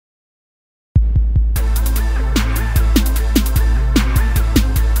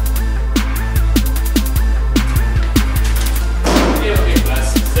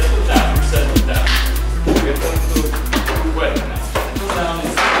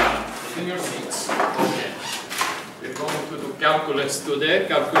your seats. Okay. We're going to do calculus today.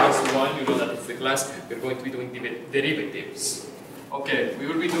 Calculus 1, you know that it's the class. We're going to be doing derivatives. Okay, we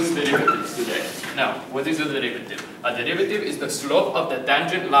will be doing derivatives today. Now, what is a derivative? A derivative is the slope of the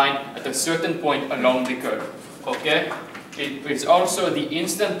tangent line at a certain point along the curve. Okay? It is also the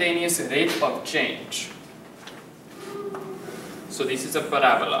instantaneous rate of change. So this is a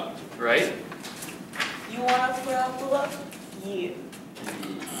parabola, right? You want a parabola? Yeah.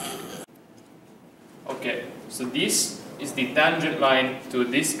 Okay, so this is the tangent line to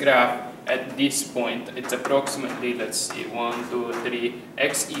this graph at this point. It's approximately, let's see, 1, 2, 3,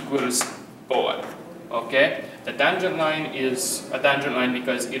 x equals 4. Okay, the tangent line is a tangent line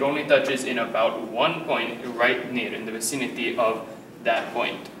because it only touches in about one point right near in the vicinity of that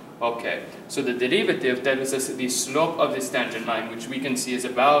point. Okay, so the derivative tells us the slope of this tangent line, which we can see is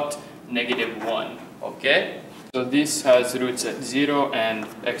about -1. Okay, so this has roots at 0 and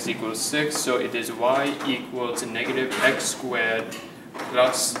x equals 6, so it is y equals -x squared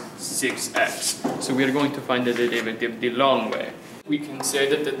plus 6x. So we are going to find the derivative the long way. We can say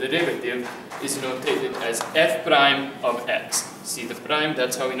that the derivative is notated as f prime of x. See the prime,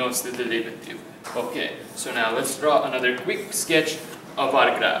 that's how we know it's the derivative. Okay, so now let's draw another quick sketch of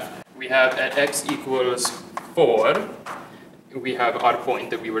our graph. We have at x equals 4, we have our point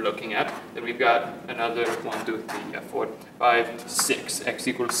that we were looking at. Then we've got another 1, 2, 3, 4, 5, 6. X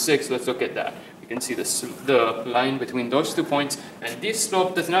equals 6, let's look at that. You can see the line between those 2 points, and this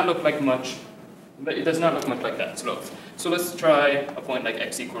slope does not look like much, but it does not look much like that slope. So let's try a point like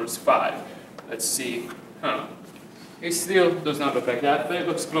x equals 5. Let's see, it still does not look like that, but it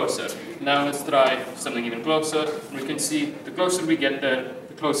looks closer. Now let's try something even closer. We can see the closer we get there,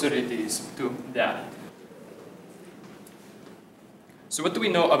 the closer it is to that. So what do we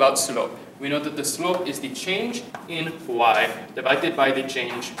know about slope? We know that the slope is the change in y divided by the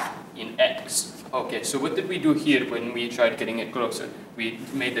change in x. Okay, so what did we do here when we tried getting it closer? We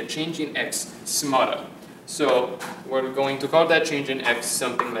made the change in x smaller. So we're going to call that change in x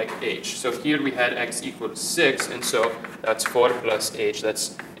something like h. So here we had x equals 6, and so that's 4 plus h.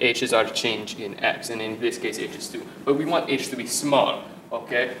 That's h is our change in x, and in this case h is 2. But we want h to be small,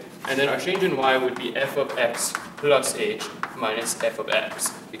 okay? And then our change in y would be f of x plus h minus f of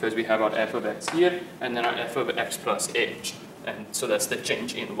x, because we have our f of x here, and then our f of x plus h. And so that's the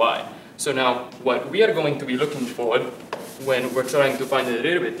change in y. So now what we are going to be looking for when we're trying to find the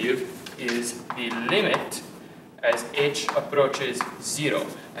derivative is the limit as h approaches 0,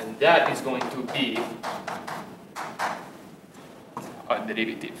 and that is going to be our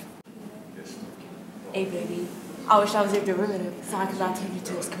derivative. Hey baby, I wish I was your derivative so I could not take you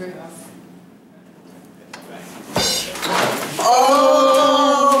to his curve.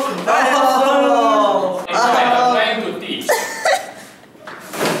 Oh! I'm trying to teach.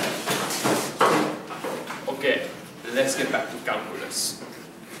 Okay, let's get back to calculus.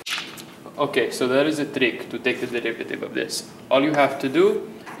 Okay, so there is a trick to take the derivative of this. All you have to do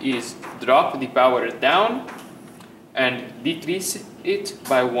is drop the power down and decrease it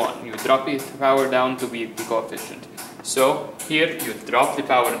by 1. You drop the power down to be the coefficient. So here you drop the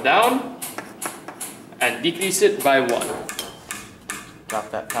power down and decrease it by 1. Drop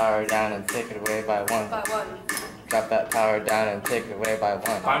that power down and take it away by 1. By 1. Drop that power down and take it away by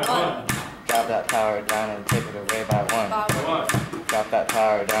 1. By 1. Drop that power down and take it away by 1. By 1. Drop that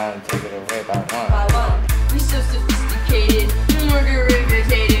power down and take it away by 1. By 1. We so sophisticated, we're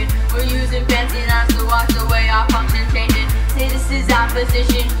derivated. We're using fancy nouns to watch the way our function changes. Say this is our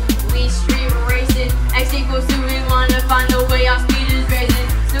position, we